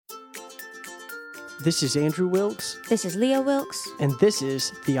This is Andrew Wilkes. This is Leah Wilkes. And this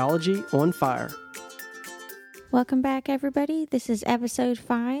is Theology on Fire. Welcome back, everybody. This is episode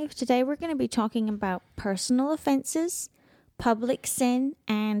 5. Today we're going to be talking about personal offenses, public sin,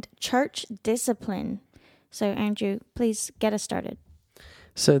 and church discipline. So, Andrew, please get us started.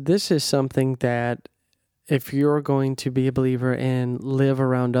 So this is something that if you're going to be a believer and live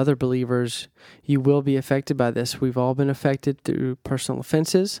around other believers, you will be affected by this. We've all been affected through personal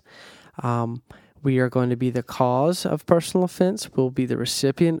offenses. We are going to be the cause of personal offense. We'll be the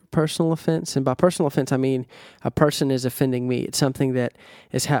recipient of personal offense. And by personal offense, I mean a person is offending me. It's something that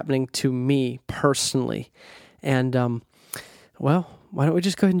is happening to me personally. And, why don't we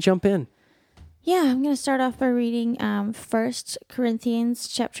just go ahead and jump in? Yeah, I'm going to start off by reading 1 Corinthians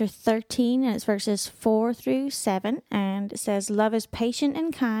chapter 13, and it's verses 4 through 7, and it says, "Love is patient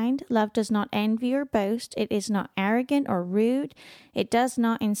and kind. Love does not envy or boast. It is not arrogant or rude. It does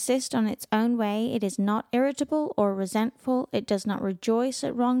not insist on its own way. It is not irritable or resentful. It does not rejoice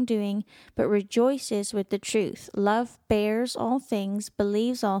at wrongdoing, but rejoices with the truth. Love bears all things,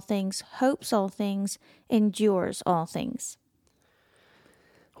 believes all things, hopes all things, endures all things."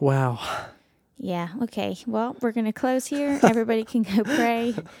 Wow. Yeah, okay. Well, we're going to close here. Everybody can go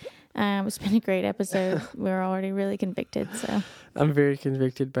pray. It's been a great episode. We're already really convicted. So I'm very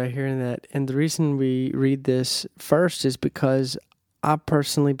convicted by hearing that. And the reason we read this first is because I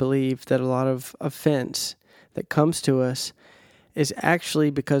personally believe that a lot of offense that comes to us is actually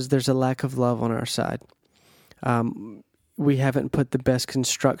because there's a lack of love on our side. We haven't put the best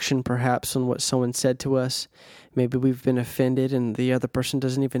construction perhaps on what someone said to us. Maybe we've been offended and the other person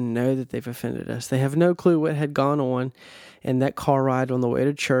doesn't even know that they've offended us. They have no clue what had gone on in that car ride on the way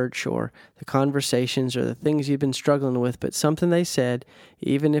to church or the conversations or the things you've been struggling with. But something they said,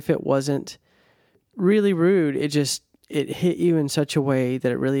 even if it wasn't really rude, it hit you in such a way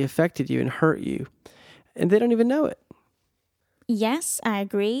that it really affected you and hurt you. And they don't even know it. yes, I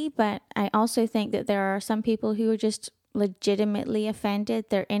agree. But I also think that there are some people who are just legitimately offended.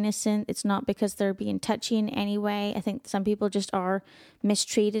 They're innocent. It's not because they're being touchy in any way. I think some people just are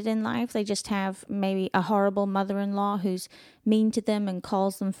mistreated in life. They just have maybe a horrible mother-in-law who's mean to them and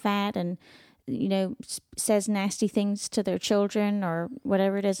calls them fat and, says nasty things to their children or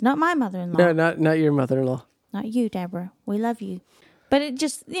whatever it is. Not my mother-in-law. No, not your mother-in-law. Not you, Deborah. We love you. But it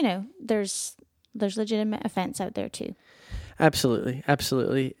just, there's legitimate offense out there too.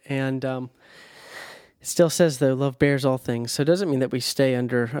 Absolutely. And it still says, though, love bears all things. So it doesn't mean that we stay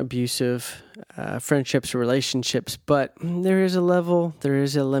under abusive friendships or relationships, but there is a level, there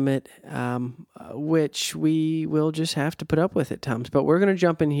is a limit, which we will just have to put up with at times. But we're going to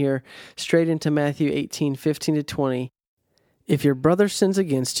jump in here straight into Matthew 18:15-20. "If your brother sins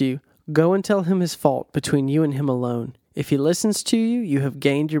against you, go and tell him his fault between you and him alone. If he listens to you, you have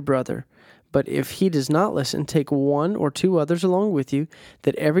gained your brother. But if he does not listen, take 1 or 2 others along with you,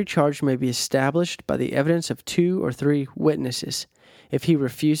 that every charge may be established by the evidence of 2 or 3 witnesses. If he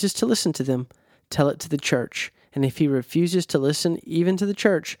refuses to listen to them, tell it to the church. And if he refuses to listen even to the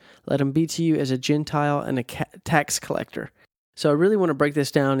church, let him be to you as a Gentile and a tax collector." So I really want to break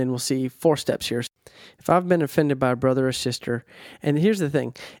this down, and we'll see 4 steps here. If I've been offended by a brother or sister, and here's the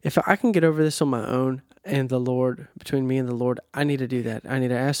thing, if I can get over this on my own and the Lord, between me and the Lord, I need to do that. I need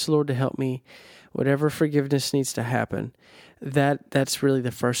to ask the Lord to help me. Whatever forgiveness needs to happen, that's really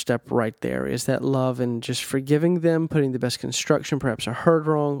the first step right there, is that love and just forgiving them, putting the best construction. Perhaps I heard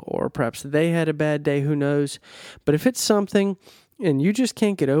wrong, or perhaps they had a bad day, who knows. But if it's something and you just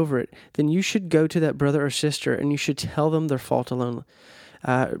can't get over it, then you should go to that brother or sister and you should tell them their fault alone.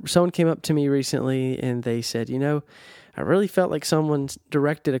 Someone came up to me recently and they said, I really felt like someone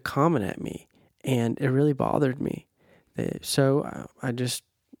directed a comment at me and it really bothered me. So I just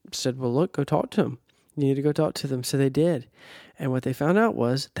said, well, look, go talk to them. You need to go talk to them. So they did. And what they found out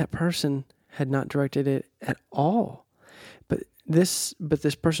was that person had not directed it at all. But this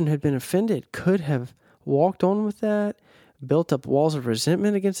person who had been offended could have walked on with that, built up walls of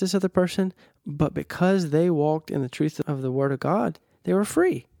resentment against this other person, but because they walked in the truth of the Word of God, they were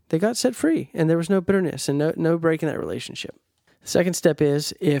free. They got set free, and there was no bitterness and no break in that relationship. The second step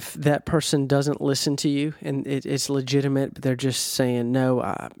is, if that person doesn't listen to you and it's legitimate, but they're just saying, no,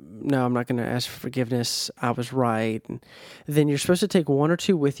 I'm not going to ask for forgiveness, I was right, and then you're supposed to take 1 or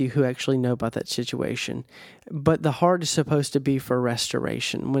 2 with you who actually know about that situation. But the heart is supposed to be for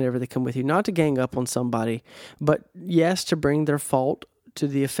restoration whenever they come with you, not to gang up on somebody, but yes, to bring their fault to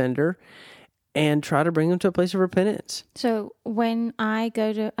the offender and try to bring them to a place of repentance. So when I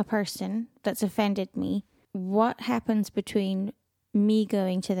go to a person that's offended me, what happens between me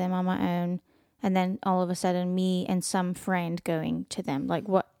going to them on my own and then all of a sudden me and some friend going to them? Like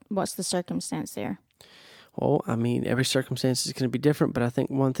what's the circumstance there? Well, I mean, every circumstance is going to be different, but I think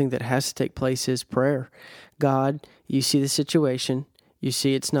one thing that has to take place is prayer. God, you see the situation. You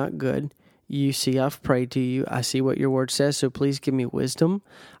see it's not good. You see I've prayed to you. I see what your word says, so please give me wisdom.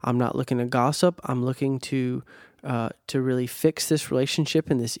 I'm not looking to gossip. I'm looking to really fix this relationship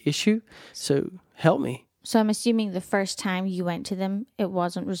and this issue, so help me. So I'm assuming the first time you went to them, it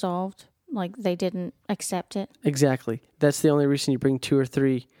wasn't resolved? Like they didn't accept it? Exactly. That's the only reason you bring 2 or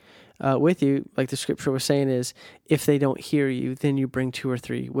 3 with you, like the scripture was saying, is if they don't hear you, then you bring 2 or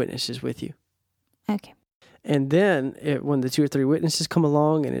 3 witnesses with you. Okay. And then when the 2 or 3 witnesses come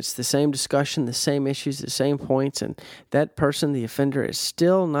along and it's the same discussion, the same issues, the same points, and that person, the offender, is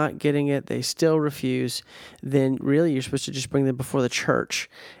still not getting it, they still refuse, then really you're supposed to just bring them before the church.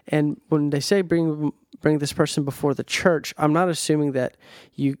 And when they say bring this person before the church, I'm not assuming that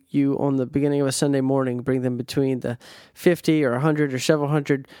you on the beginning of a Sunday morning bring them between the 50 or 100 or several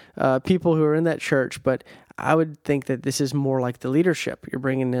hundred people who are in that church, but I would think that this is more like the leadership. You're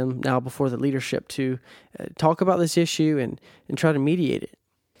bringing them now before the leadership to talk about this issue and try to mediate it.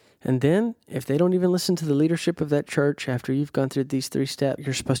 And then, if they don't even listen to the leadership of that church after you've gone through these 3 steps,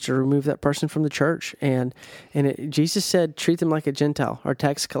 you're supposed to remove that person from the church. And Jesus said, treat them like a Gentile or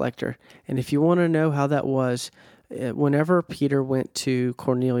tax collector. And if you want to know how that was, whenever Peter went to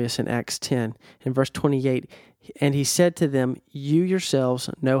Cornelius in Acts 10, in verse 28, and he said to them, you yourselves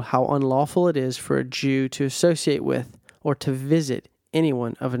know how unlawful it is for a Jew to associate with or to visit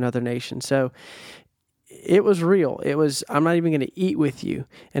anyone of another nation. So it was real. It was, I'm not even going to eat with you.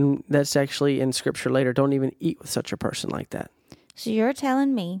 And that's actually in scripture later. Don't even eat with such a person like that. So you're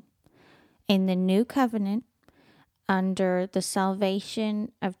telling me in the new covenant, under the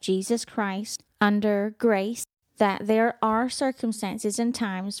salvation of Jesus Christ, under grace, that there are circumstances and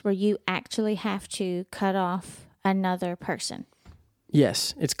times where you actually have to cut off another person.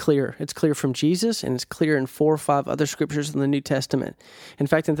 Yes, it's clear. It's clear from Jesus, and it's clear in 4 or 5 other scriptures in the New Testament. In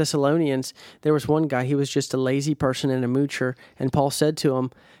fact, in Thessalonians, there was one guy, he was just a lazy person and a moocher, and Paul said to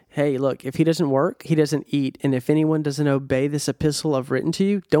him, hey, look, if he doesn't work, he doesn't eat, and if anyone doesn't obey this epistle I've written to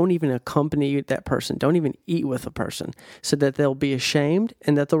you, don't even accompany that person. Don't even eat with a person, so that they'll be ashamed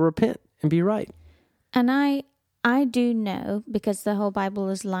and that they'll repent and be right. And I do know, because the whole Bible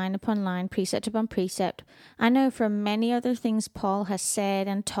is line upon line, precept upon precept, I know from many other things Paul has said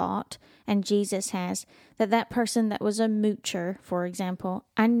and taught, and Jesus has, that person that was a moocher, for example,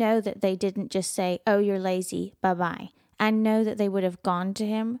 I know that they didn't just say, oh, you're lazy, bye-bye. I know that they would have gone to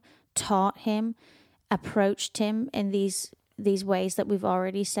him, taught him, approached him in these ways that we've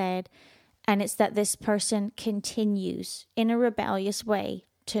already said, and it's that this person continues in a rebellious way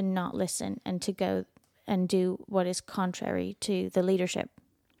to not listen and to go and do what is contrary to the leadership.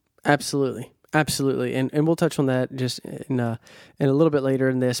 Absolutely. And we'll touch on that just in a little bit later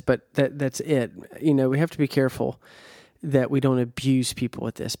in this, but that's it. You know, we have to be careful that we don't abuse people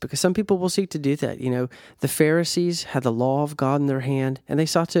with this, because some people will seek to do that. You know, the Pharisees had the law of God in their hand, and they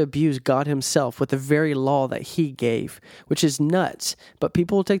sought to abuse God himself with the very law that he gave, which is nuts. But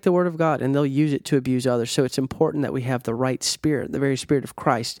people will take the word of God and they'll use it to abuse others. So it's important that we have the right spirit, the very spirit of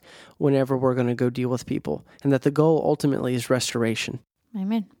Christ, whenever we're going to go deal with people, and that the goal ultimately is restoration.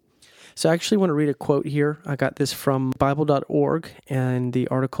 Amen. So I actually want to read a quote here. I got this from Bible.org, and the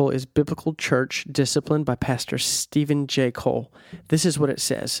article is Biblical Church Discipline by Pastor Stephen J. Cole. This is what it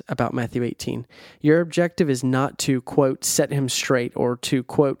says about Matthew 18. Your objective is not to, quote, set him straight or to,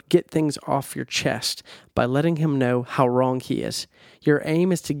 quote, get things off your chest by letting him know how wrong he is. Your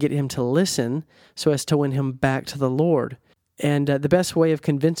aim is to get him to listen so as to win him back to the Lord. And the best way of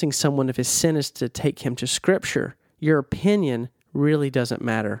convincing someone of his sin is to take him to Scripture. Your opinion really doesn't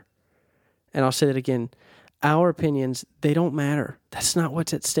matter. And I'll say that again, our opinions, they don't matter. That's not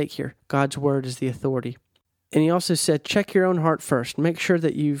what's at stake here. God's word is the authority. And he also said, check your own heart first. Make sure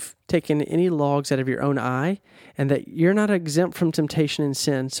that you've taken any logs out of your own eye and that you're not exempt from temptation and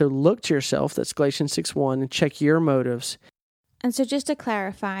sin. So look to yourself, that's Galatians 6:1, and check your motives. And so just to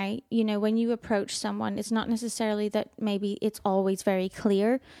clarify, you know, when you approach someone, it's not necessarily that maybe it's always very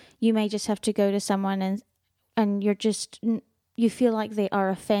clear. You may just have to go to someone and you're just... you feel like they are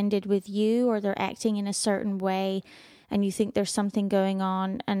offended with you or they're acting in a certain way and you think there's something going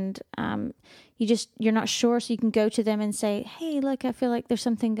on and you're not sure, so you can go to them and say, hey, look, I feel like there's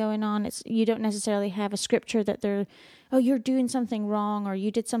something going on. You don't necessarily have a scripture that you're doing something wrong or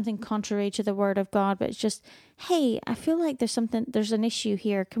you did something contrary to the word of God, but it's just, hey, I feel like there's an issue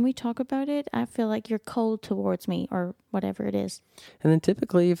here. Can we talk about it? I feel like you're cold towards me or whatever it is. And then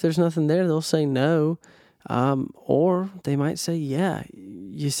typically if there's nothing there, they'll say no. Or they might say, yeah,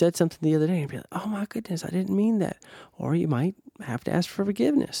 you said something the other day and be like, oh my goodness, I didn't mean that. Or you might have to ask for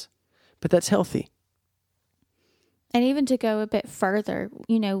forgiveness, but that's healthy. And even to go a bit further,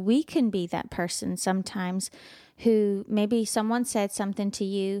 we can be that person sometimes who maybe someone said something to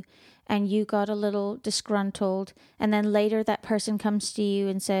you and you got a little disgruntled, and then later that person comes to you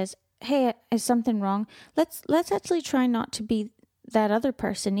and says, "Hey, is something wrong?" Let's actually try not to be that other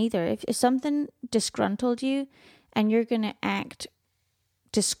person either. If something disgruntled you and you're going to act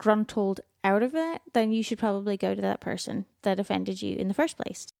disgruntled out of it, then you should probably go to that person that offended you in the first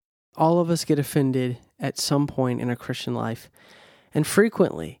place. All of us get offended at some point in our Christian life. And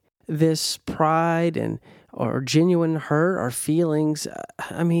frequently, this pride or genuine hurt or feelings,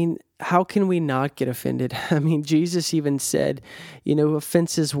 how can we not get offended? Jesus even said,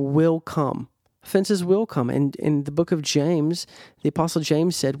 offenses will come. Offenses will come. And in the book of James, the Apostle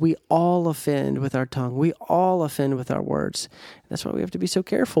James said, we all offend with our tongue. We all offend with our words. That's why we have to be so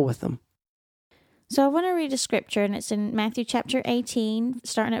careful with them. So I want to read a scripture, and it's in Matthew chapter 18,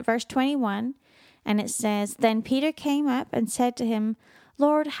 starting at verse 21. And it says, "Then Peter came up and said to him,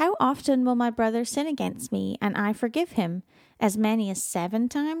 'Lord, how often will my brother sin against me, and I forgive him? As many as 7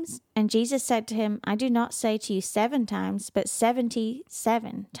 times?' And Jesus said to him, 'I do not say to you 7 times, but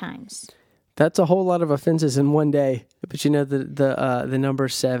 77 times.'" That's a whole lot of offenses in one day. But the number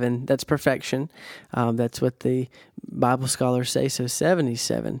 7, that's perfection. That's what the Bible scholars say. So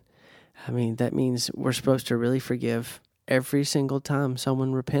 77. That means we're supposed to really forgive every single time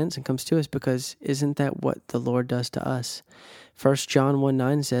someone repents and comes to us, because isn't that what the Lord does to us? 1 John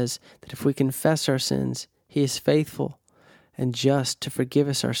 1:9 says that if we confess our sins, He is faithful and just to forgive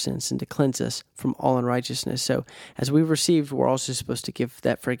us our sins and to cleanse us from all unrighteousness. So as we've received, we're also supposed to give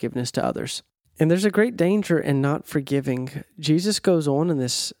that forgiveness to others. And there's a great danger in not forgiving. Jesus goes on in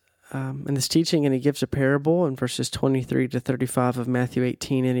this teaching, and he gives a parable in verses 23 to 35 of Matthew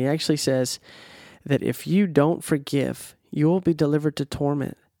 18. And he actually says that if you don't forgive, you will be delivered to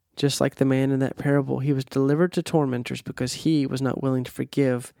torment. Just like the man in that parable, he was delivered to tormentors because he was not willing to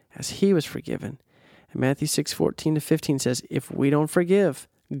forgive as he was forgiven. And Matthew 6:14 to 15 says, if we don't forgive,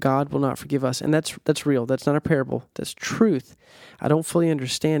 God will not forgive us. And that's real. That's not a parable. That's truth. I don't fully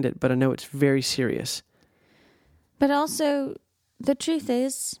understand it, but I know it's very serious. But also, the truth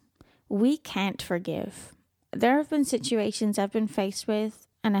is, we can't forgive. There have been situations I've been faced with,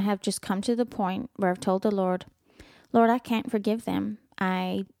 and I have just come to the point where I've told the Lord, I can't forgive them.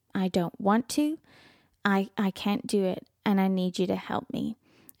 I don't want to. I can't do it, and I need you to help me.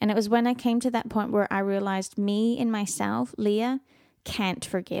 And it was when I came to that point where I realized me and myself, Leah, can't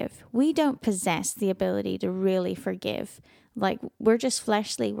forgive. We don't possess the ability to really forgive. Like, we're just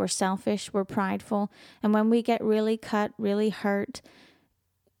fleshly, we're selfish, we're prideful. And when we get really cut, really hurt,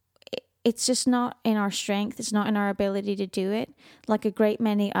 it's just not in our strength. It's not in our ability to do it. Like a great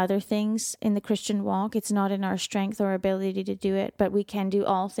many other things in the Christian walk, it's not in our strength or ability to do it, but we can do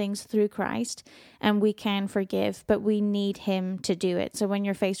all things through Christ, and we can forgive, but we need Him to do it. So when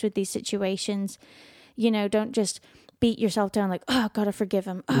you're faced with these situations, don't just beat yourself down like, oh, I gotta forgive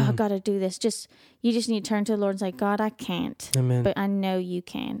him. Oh, I gotta do this. You just need to turn to the Lord and say, God, I can't. Amen. But I know you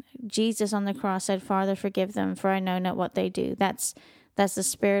can. Jesus on the cross said, Father, forgive them, for I know not what they do. That's the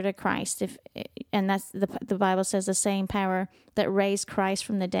Spirit of Christ. And that's the Bible says the same power that raised Christ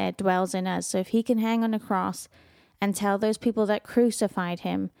from the dead dwells in us. So if He can hang on a cross and tell those people that crucified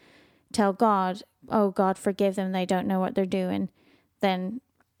Him, tell God, oh, God, forgive them, they don't know what they're doing, then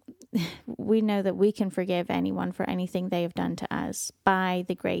we know that we can forgive anyone for anything they have done to us by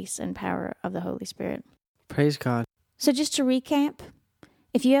the grace and power of the Holy Spirit. Praise God. So just to recap,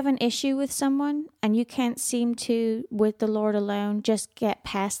 if you have an issue with someone and you can't seem to, with the Lord alone, just get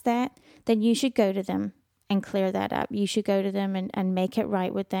past that, then you should go to them and clear that up. You should go to them and make it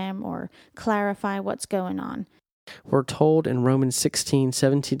right with them or clarify what's going on. We're told in Romans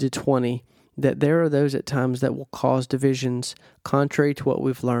 16:17-20, that there are those at times that will cause divisions contrary to what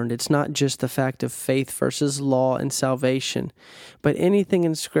we've learned. It's not just the fact of faith versus law and salvation, but anything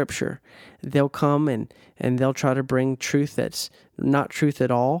in Scripture. They'll come and they'll try to bring truth that's not truth at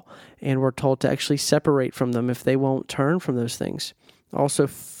all, and we're told to actually separate from them if they won't turn from those things. Also,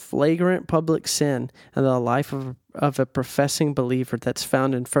 flagrant public sin in the life of a professing believer that's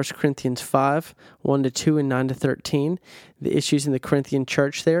found in 1 Corinthians 5, 1-2 and 9-13, the issues in the Corinthian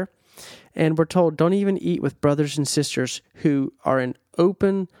church there. And we're told, don't even eat with brothers and sisters who are in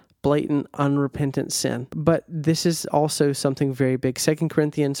open, blatant, unrepentant sin. But this is also something very big. 2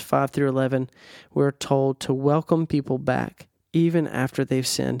 Corinthians 5-11, we're told to welcome people back, even after they've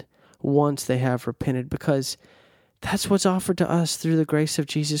sinned, once they have repented, because that's what's offered to us through the grace of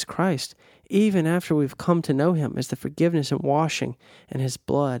Jesus Christ. Even after we've come to know Him as the forgiveness and washing in His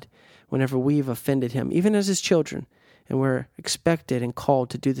blood, whenever we've offended Him, even as His children. And we're expected and called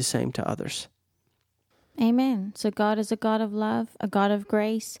to do the same to others. Amen. So God is a God of love, a God of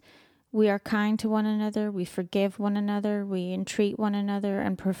grace. We are kind to one another. We forgive one another. We entreat one another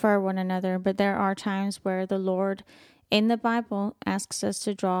and prefer one another. But there are times where the Lord in the Bible asks us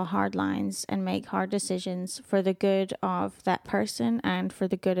to draw hard lines and make hard decisions for the good of that person and for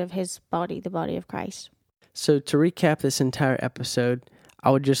the good of his body, the body of Christ. So to recap this entire episode,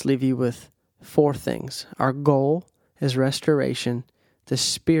 I would just leave you with 4 things. Our goal is restoration. The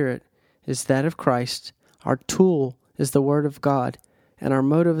Spirit is that of Christ. Our tool is the Word of God. And our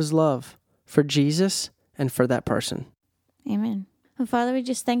motive is love for Jesus and for that person. Amen. And Father, we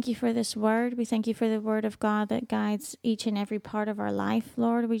just thank you for this word. We thank you for the word of God that guides each and every part of our life,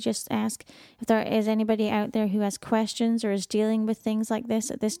 Lord. We just ask if there is anybody out there who has questions or is dealing with things like this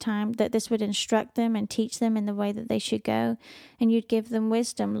at this time, that this would instruct them and teach them in the way that they should go. And you'd give them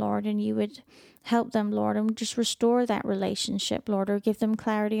wisdom, Lord, and you would help them, Lord, and just restore that relationship, Lord, or give them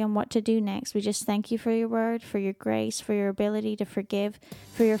clarity on what to do next. We just thank you for your word, for your grace, for your ability to forgive,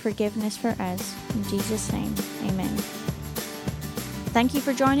 for your forgiveness for us. In Jesus' name, amen. Thank you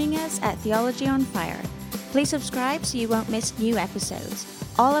for joining us at Theology on Fire. Please subscribe so you won't miss new episodes.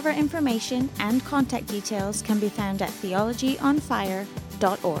 All of our information and contact details can be found at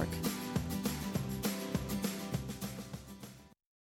theologyonfire.org.